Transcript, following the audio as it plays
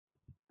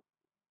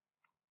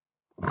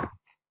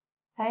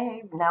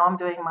Hey, now I'm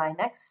doing my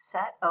next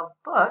set of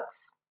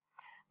books.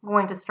 I'm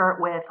going to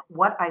start with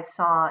What I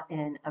Saw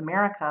in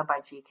America by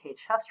G.K.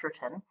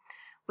 Chesterton,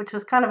 which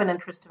was kind of an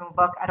interesting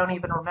book. I don't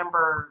even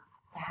remember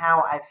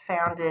how I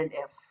found it,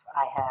 if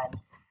I had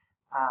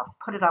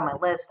put it on my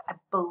list. I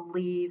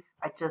believe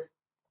I just,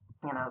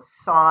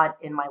 saw it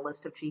in my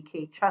list of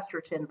G.K.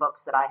 Chesterton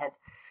books that I had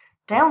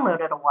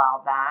downloaded a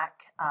while back.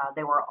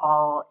 They were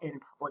all in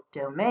public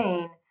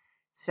domain,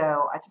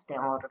 so I just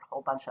downloaded a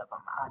whole bunch of them.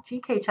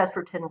 G.K.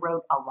 Chesterton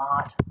wrote a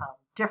lot of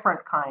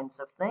different kinds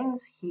of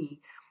things.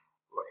 He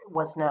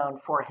was known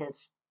for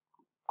his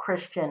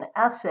Christian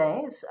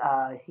essays.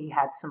 He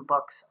had some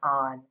books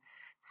on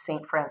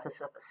St. Francis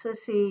of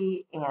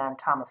Assisi and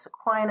Thomas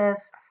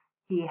Aquinas.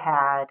 He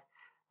had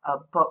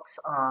books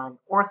on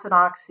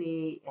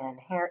orthodoxy and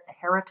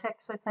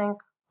heretics, I think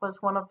was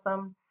one of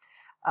them.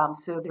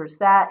 So there's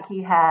that.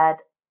 He had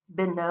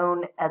been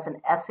known as an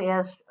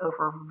essayist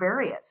over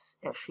various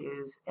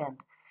issues in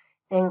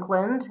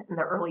England in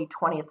the early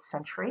 20th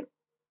century.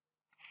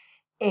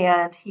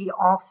 And he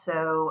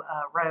also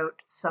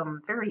wrote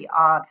some very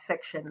odd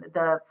fiction.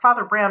 The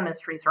Father Brown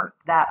mysteries aren't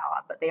that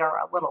odd, but they are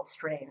a little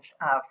strange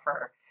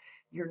for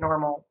your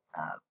normal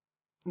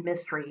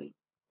mystery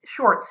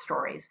short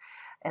stories.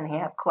 And he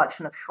had a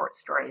collection of short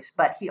stories.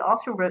 But he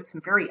also wrote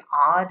some very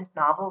odd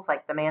novels,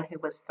 like The Man Who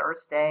Was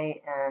Thursday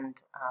and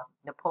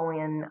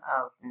Napoleon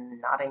of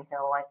Notting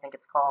Hill, I think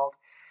it's called,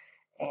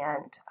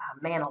 and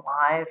Man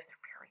Alive.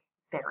 They're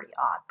very, very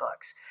odd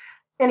books.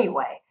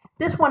 Anyway,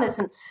 this one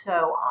isn't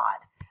so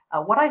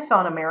odd. What I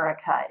Saw in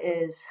America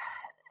is,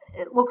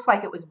 it looks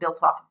like it was built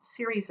off of a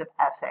series of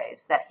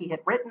essays that he had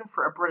written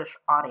for a British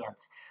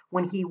audience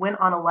when he went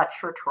on a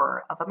lecture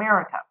tour of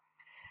America.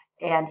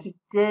 And he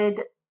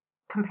did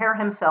compare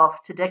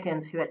himself to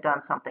Dickens, who had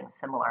done something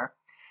similar.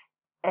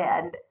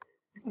 And,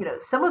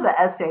 some of the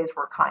essays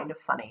were kind of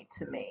funny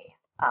to me.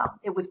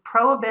 It was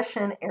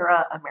Prohibition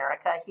era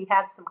America. He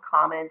had some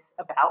comments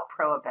about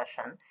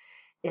Prohibition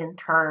in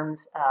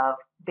terms of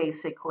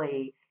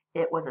basically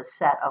it was a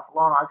set of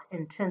laws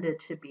intended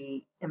to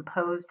be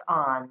imposed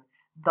on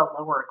the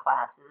lower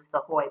classes,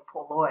 the hoi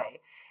polloi,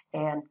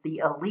 and the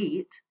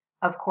elite.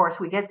 Of course,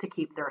 we get to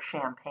keep their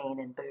champagne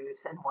and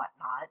booze and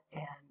whatnot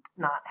and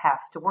not have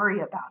to worry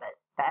about it.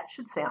 That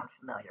should sound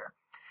familiar.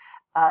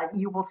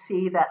 You will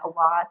see that a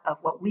lot of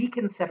what we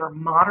consider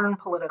modern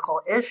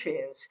political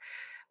issues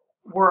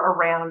were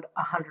around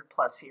 100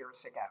 plus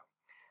years ago.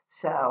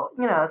 So,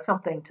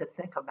 something to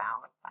think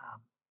about.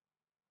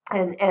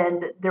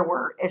 And there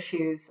were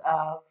issues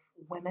of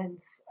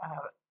women's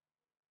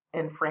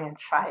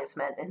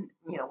enfranchisement and,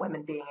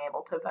 women being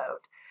able to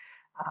vote,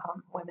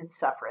 women's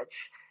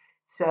suffrage.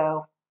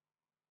 So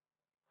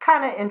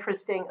kind of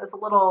interesting. It was a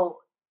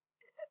little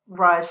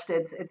rushed.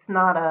 It's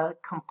not a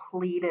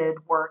completed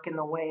work in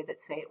the way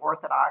that, say,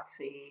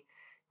 orthodoxy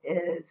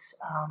is.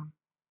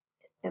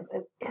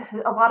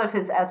 A lot of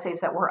his essays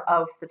that were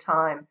of the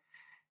time,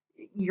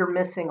 you're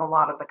missing a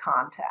lot of the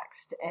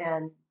context,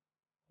 and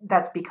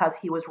that's because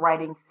he was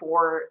writing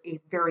for a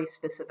very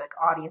specific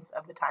audience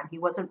of the time. He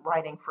wasn't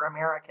writing for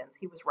Americans.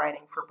 He was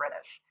writing for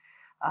British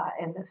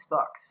in this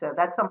book. So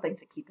that's something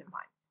to keep in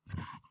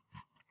mind.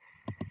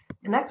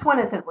 The next one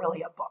isn't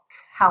really a book,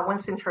 How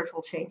Winston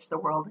Churchill Changed the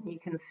World. And you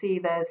can see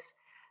this.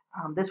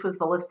 This was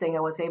the listing I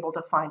was able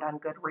to find on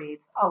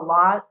Goodreads. A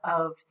lot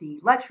of the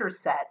lecture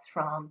sets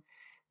from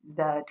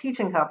the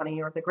teaching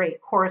company or the great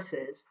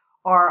courses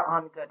are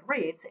on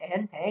Goodreads.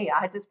 And hey,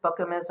 I just book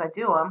them as I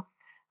do them.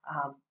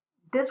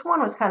 This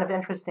one was kind of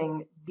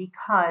interesting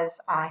because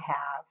I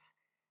have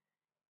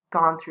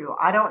gone through,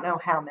 I don't know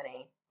how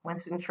many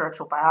Winston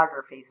Churchill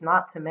biographies,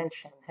 not to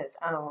mention his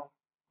own,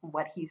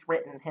 what he's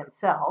written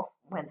himself,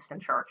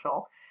 Winston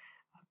Churchill.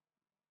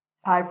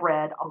 I've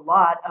read a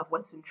lot of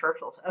Winston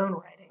Churchill's own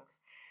writings.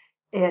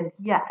 And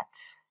yet,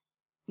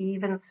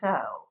 even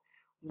so,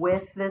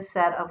 with this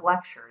set of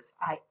lectures,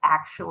 I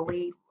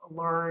actually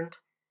learned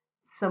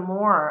some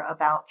more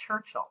about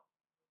Churchill.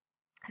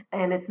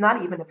 And it's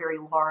not even a very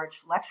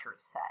large lecture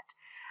set.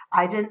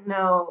 I didn't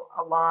know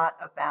a lot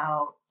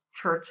about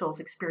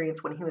Churchill's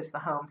experience when he was the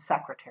Home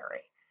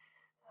Secretary.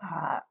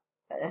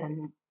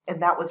 And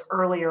that was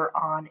earlier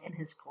on in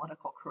his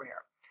political career.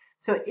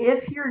 So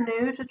if you're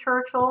new to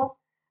Churchill,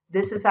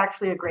 this is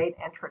actually a great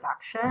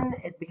introduction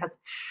because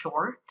it's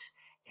short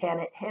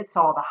and it hits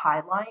all the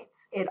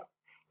highlights.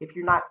 If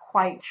you're not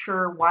quite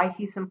sure why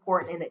he's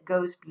important and it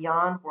goes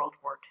beyond World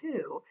War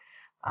II,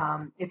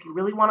 if you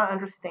really want to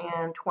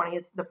understand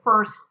the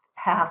first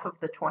half of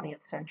the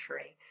 20th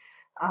century,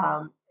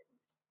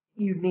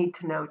 you need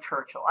to know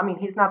Churchill. I mean,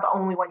 he's not the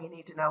only one you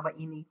need to know, but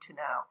you need to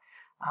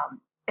know.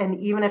 And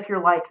even if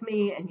you're like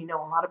me and you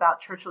know a lot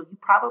about Churchill, you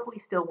probably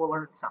still will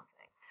learn something.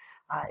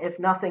 If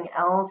nothing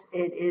else,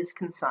 it is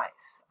concise.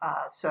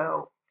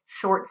 So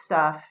short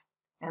stuff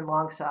and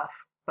long stuff,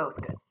 both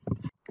good.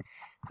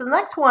 So the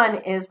next one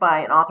is by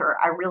an author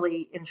I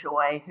really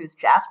enjoy, who's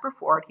Jasper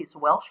Fforde. He's a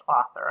Welsh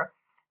author.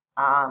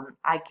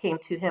 I came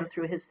to him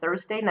through his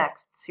Thursday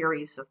Next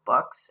series of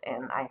books,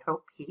 and I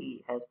hope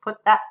he has put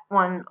that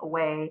one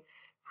away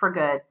for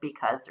good,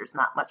 because there's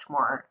not much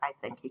more I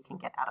think he can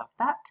get out of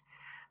that.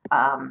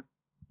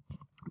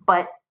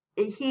 But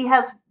he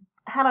has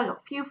had a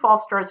few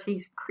false starts.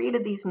 He's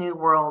created these new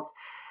worlds.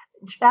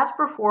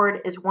 Jasper Fforde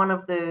is one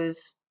of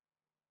those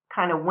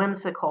kind of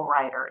whimsical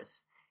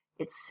writers.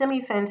 It's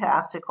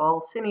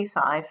semi-fantastical,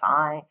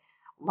 semi-sci-fi,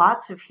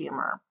 lots of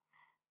humor.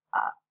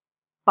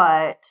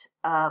 But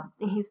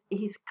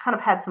he's kind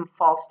of had some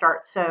false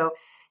starts. So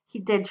he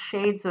did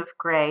Shades of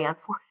Grey, and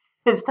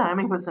his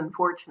timing was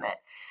unfortunate.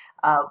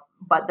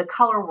 But The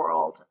Color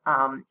World,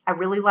 I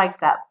really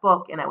liked that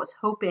book, and I was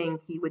hoping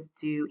he would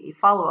do a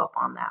follow-up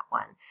on that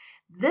one.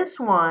 This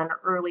one,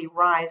 Early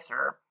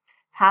Riser,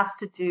 has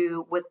to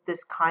do with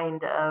this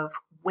kind of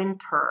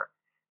winter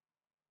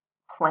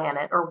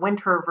planet, or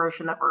winter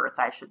version of Earth,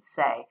 I should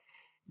say,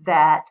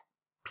 that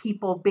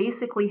people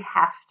basically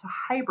have to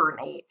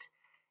hibernate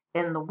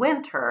in the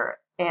winter,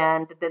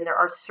 and then there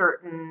are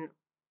certain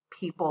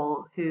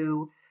people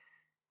who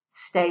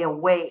stay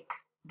awake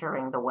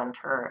during the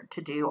winter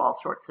to do all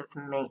sorts of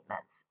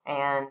maintenance.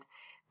 And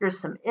there's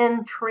some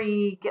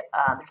intrigue,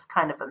 there's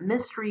kind of a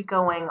mystery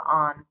going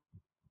on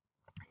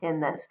in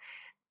this.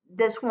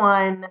 This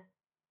one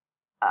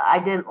I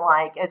didn't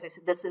like. As I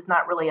said, this is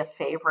not really a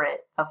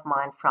favorite of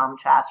mine from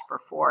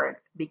Jasper Fforde,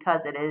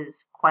 because it is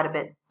quite a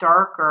bit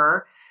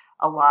darker,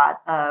 a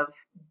lot of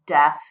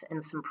death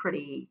and some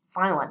pretty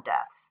violent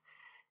deaths.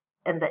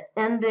 And the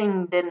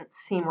ending didn't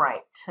seem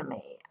right to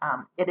me.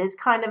 It is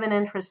kind of an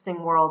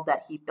interesting world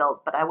that he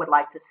built, but I would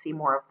like to see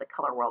more of The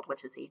Color World,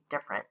 which is a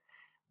different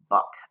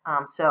book.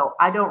 So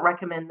I don't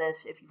recommend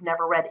this. If you've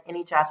never read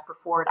any Jasper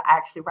Fforde, I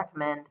actually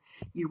recommend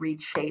you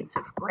read Shades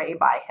of Grey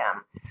by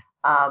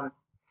him.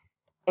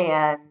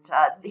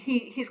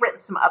 He's written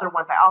some other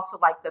ones. I also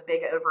like The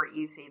Big Over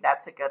Easy.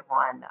 That's a good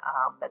one.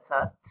 That's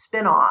a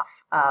spin-off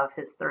of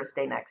his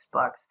Thursday Next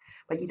books,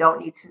 but you don't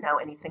need to know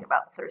anything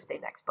about the Thursday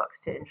Next books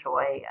to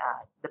enjoy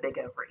The Big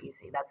Over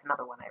Easy. That's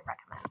another one I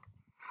recommend.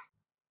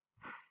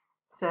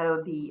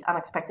 So The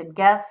Unexpected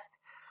Guest,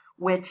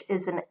 which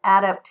is an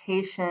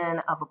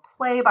adaptation of a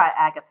play by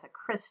Agatha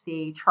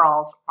Christie.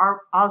 Charles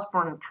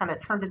Osborne kind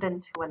of turned it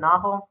into a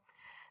novel.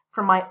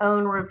 For my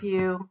own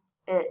review,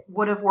 it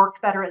would have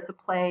worked better as a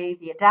play.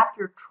 The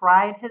adapter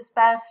tried his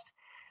best,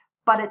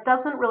 but it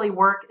doesn't really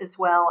work as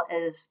well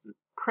as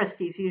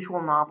Christie's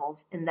usual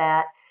novels, in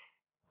that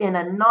in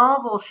a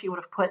novel she would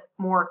have put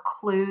more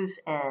clues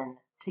in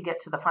to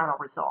get to the final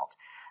result.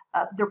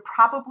 There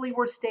probably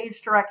were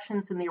stage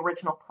directions in the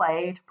original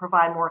play to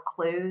provide more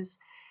clues,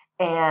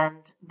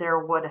 and there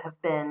would have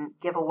been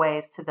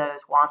giveaways to those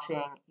watching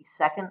a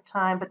second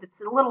time, but it's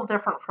a little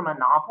different from a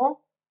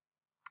novel.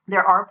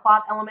 There are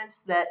plot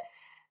elements that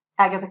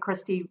Agatha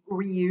Christie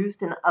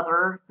reused in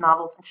other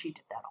novels, and she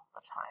did that all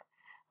the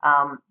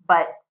time.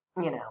 But,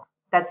 you know,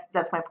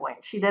 that's my point.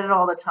 She did it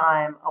all the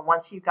time.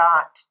 Once you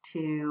got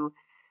to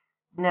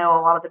know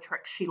a lot of the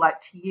tricks she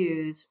liked to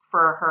use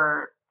for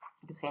her,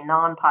 you could say,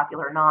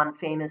 non-popular,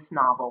 non-famous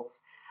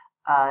novels,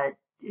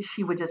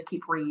 she would just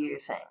keep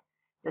reusing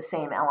the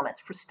same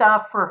elements.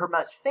 For her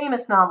most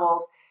famous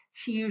novels,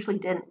 she usually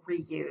didn't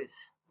reuse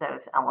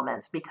those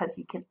elements, because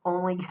you can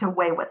only get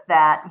away with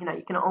that. You know,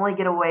 you can only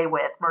get away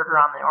with Murder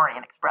on the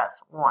Orient Express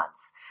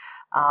once,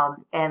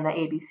 and the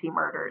ABC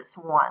Murders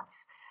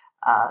once.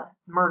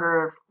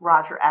 Murder of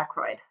Roger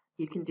Ackroyd,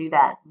 you can do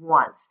that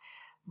once.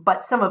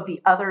 But some of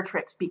the other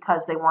tricks,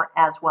 because they weren't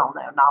as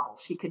well-known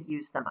novels, she could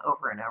use them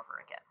over and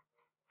over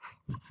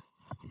again.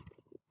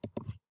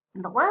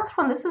 And the last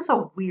one, this is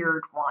a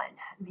weird one.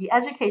 The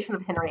Education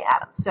of Henry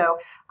Adams. So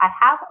I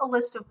have a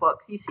list of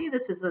books. You see,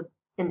 this is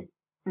an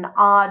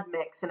odd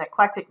mix, an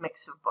eclectic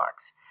mix of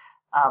books.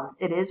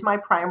 It is my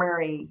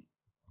primary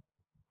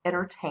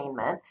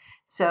entertainment,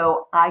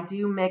 so I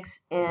do mix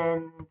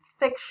in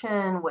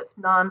fiction with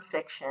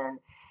nonfiction,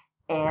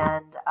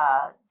 and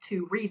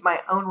to read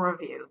my own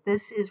review.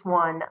 This is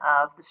one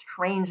of the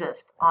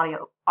strangest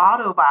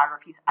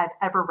autobiographies I've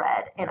ever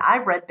read, and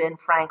I've read Ben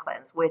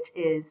Franklin's, which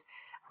is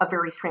a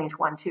very strange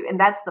one too, and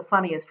that's the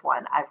funniest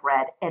one I've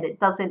read, and it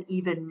doesn't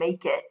even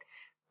make it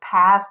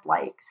past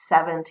like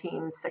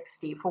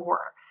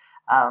 1764,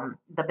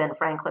 the Ben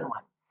Franklin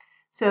one.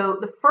 So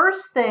the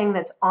first thing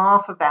that's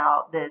off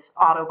about this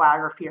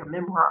autobiography or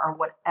memoir, or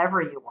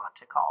whatever you want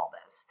to call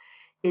this,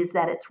 is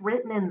that it's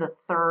written in the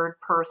third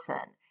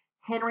person.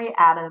 Henry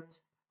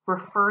Adams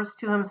refers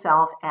to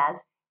himself as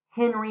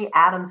Henry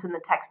Adams in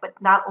the text,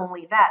 but not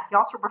only that, he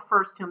also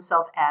refers to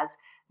himself as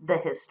the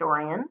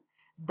historian,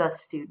 the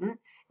student,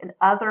 and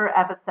other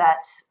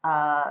epithets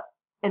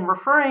in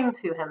referring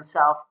to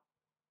himself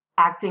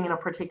acting in a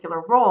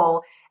particular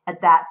role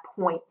at that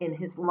point in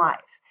his life.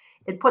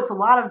 It puts a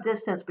lot of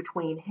distance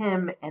between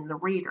him and the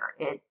reader.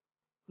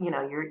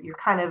 You're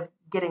kind of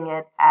getting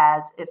it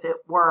as if it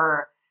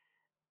were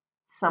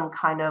some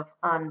kind of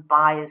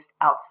unbiased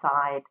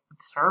outside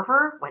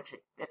observer, which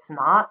it's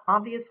not,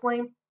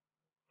 obviously.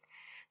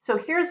 So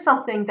here's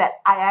something that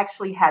I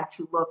actually had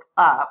to look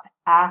up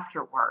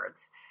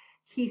afterwards.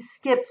 He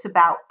skips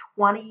about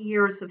 20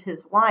 years of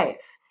his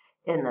life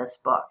in this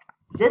book.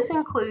 This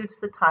includes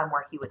the time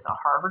where he was a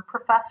Harvard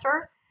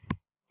professor.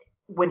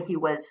 when he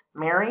was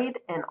married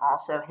and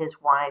also his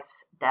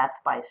wife's death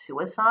by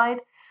suicide.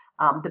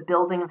 The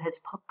building of his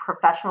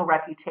professional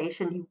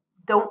reputation, you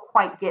don't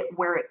quite get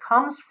where it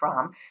comes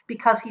from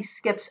because he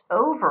skips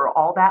over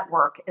all that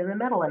work in the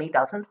middle and he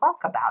doesn't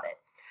talk about it.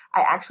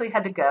 I actually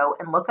had to go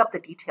and look up the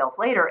details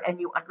later, and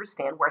you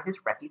understand where his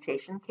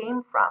reputation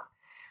came from.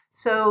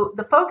 So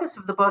the focus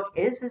of the book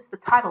is the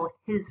title,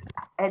 his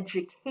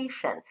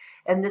education.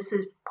 And this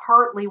is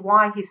partly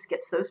why he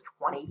skips those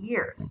 20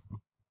 years.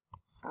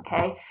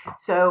 Okay,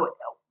 so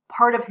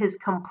part of his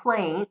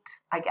complaint,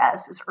 I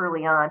guess, is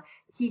early on,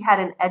 he had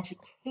an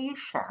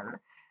education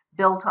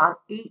built on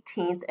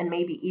 18th and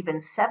maybe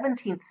even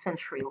 17th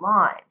century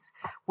lines,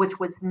 which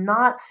was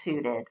not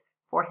suited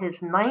for his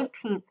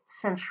 19th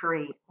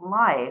century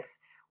life,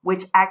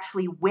 which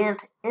actually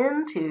went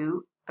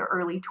into the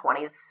early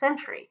 20th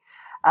century.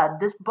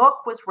 This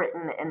book was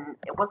written, and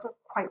it wasn't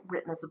quite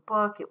written as a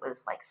book. It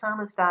was like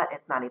samizdat.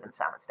 It's not even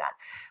samizdat.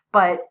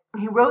 But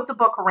he wrote the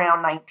book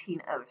around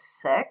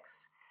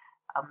 1906.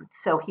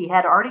 So he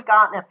had already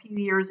gotten a few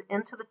years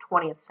into the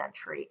 20th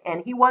century,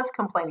 and he was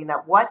complaining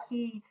that what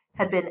he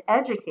had been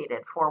educated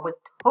for was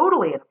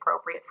totally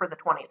inappropriate for the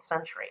 20th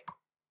century.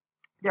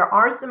 There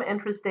are some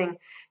interesting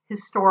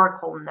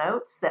historical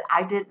notes that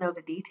I didn't know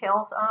the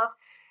details of.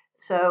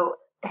 So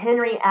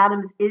Henry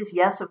Adams is,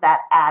 yes, of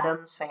that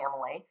Adams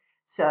family.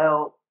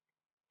 So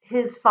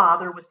his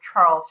father was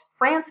Charles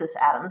Francis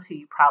Adams, who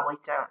you probably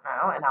don't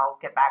know, and I'll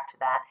get back to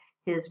that.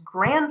 His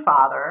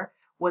grandfather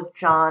was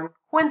John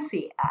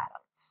Quincy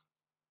Adams.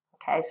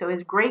 Okay, so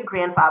his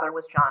great-grandfather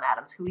was John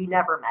Adams, who he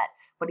never met,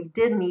 but he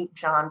did meet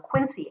John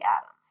Quincy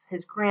Adams,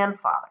 his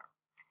grandfather,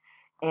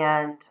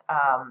 and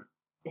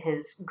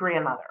his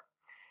grandmother.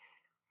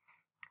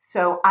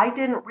 So I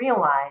didn't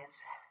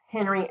realize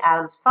Henry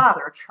Adams'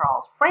 father,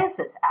 Charles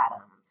Francis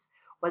Adams,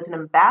 was an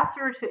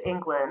ambassador to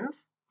England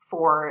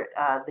for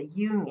the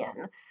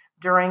Union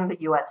during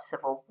the U.S.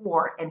 Civil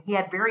War, and he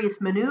had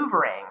various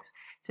maneuverings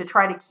to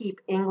try to keep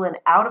England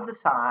out of the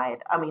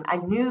side. I mean, I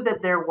knew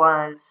that there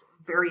was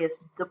various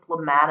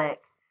diplomatic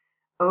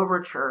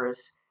overtures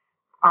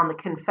on the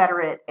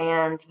Confederate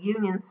and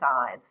Union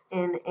sides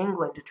in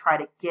England to try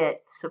to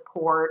get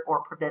support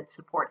or prevent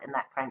support and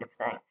that kind of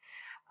thing.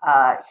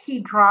 He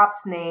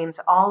drops names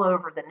all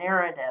over the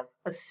narrative,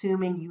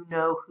 assuming you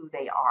know who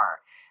they are.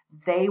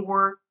 They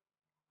were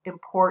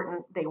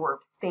important. They were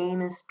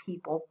famous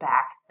people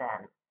back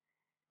then.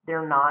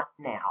 They're not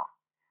now.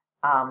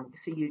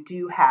 So you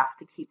do have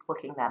to keep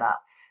looking that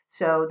up.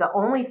 So the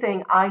only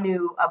thing I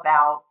knew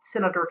about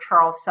Senator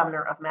Charles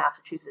Sumner of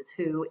Massachusetts,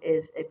 who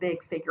is a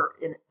big figure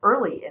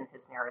early in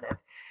his narrative,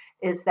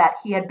 is that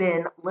he had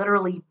been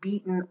literally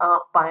beaten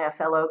up by a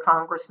fellow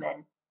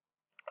congressman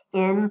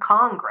in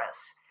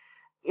Congress,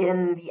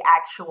 in the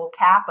actual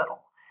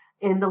Capitol,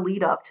 in the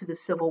lead up to the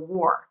Civil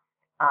War.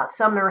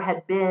 Sumner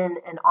had been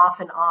an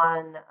off and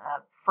on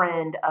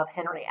friend of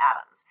Henry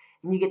Adams.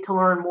 And you get to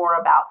learn more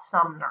about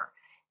Sumner.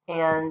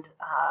 And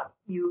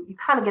you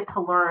kind of get to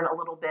learn a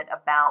little bit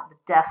about the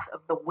death of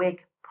the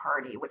Whig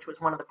Party, which was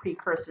one of the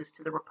precursors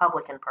to the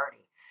Republican Party,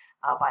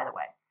 by the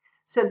way.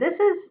 So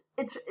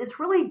it's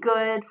really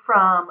good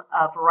from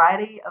a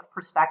variety of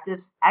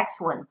perspectives.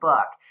 Excellent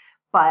book,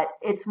 but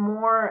it's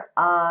more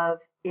of,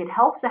 it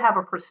helps to have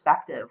a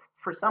perspective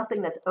for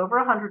something that's over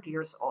 100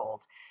 years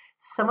old.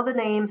 Some of the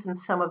names and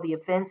some of the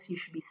events you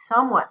should be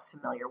somewhat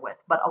familiar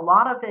with, but a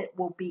lot of it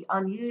will be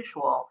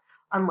unusual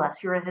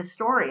unless you're a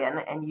historian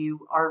and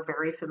you are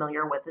very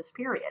familiar with this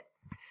period.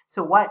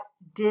 So what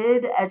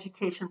did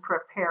education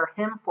prepare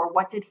him for?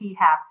 What did he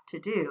have to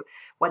do?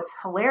 What's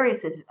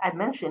hilarious is, I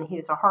mentioned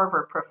he's a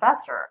Harvard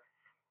professor,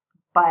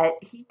 but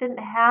he didn't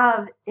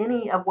have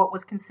any of what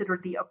was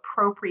considered the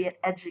appropriate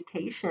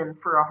education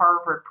for a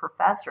Harvard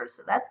professor.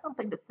 So that's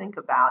something to think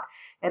about.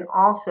 And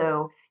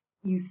also,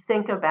 you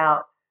think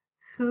about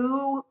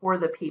who were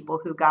the people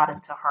who got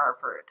into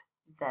Harvard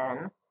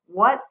then?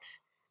 What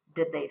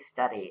did they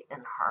study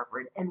in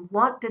Harvard? And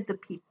what did the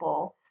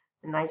people,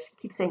 and I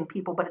keep saying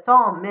people, but it's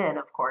all men,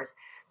 of course,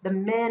 the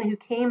men who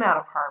came out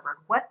of Harvard,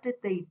 what did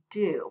they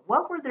do?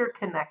 What were their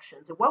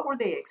connections? And what were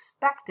they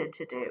expected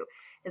to do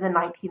in the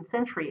 19th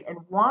century?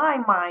 And why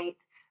might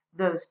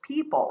those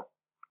people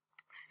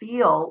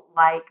feel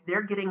like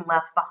they're getting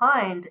left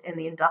behind in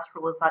the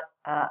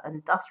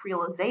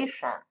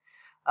industrialization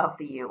of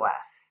the U.S.,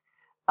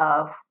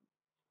 of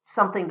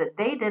something that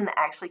they didn't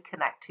actually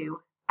connect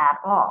to at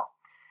all?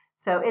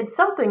 So it's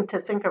something to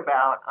think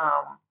about,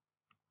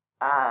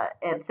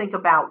 and think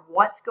about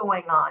what's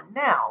going on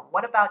now.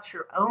 What about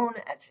your own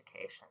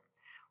education?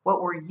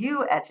 What were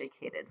you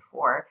educated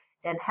for?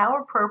 And how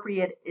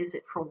appropriate is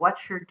it for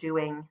what you're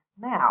doing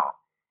now?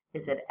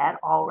 Is it at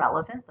all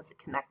relevant? Does it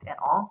connect at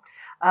all?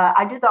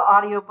 I did the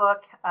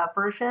audiobook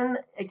version.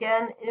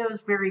 Again, it was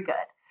very good.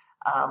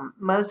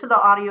 Most of the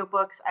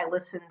audiobooks I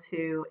listen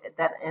to,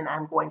 that, and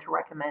I'm going to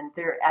recommend,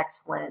 they're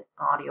excellent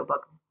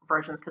audiobook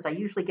versions because I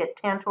usually get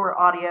Tantor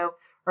Audio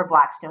or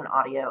Blackstone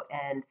Audio,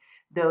 and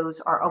those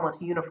are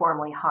almost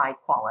uniformly high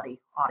quality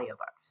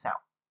audiobooks. So,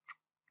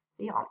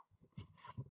 see y'all.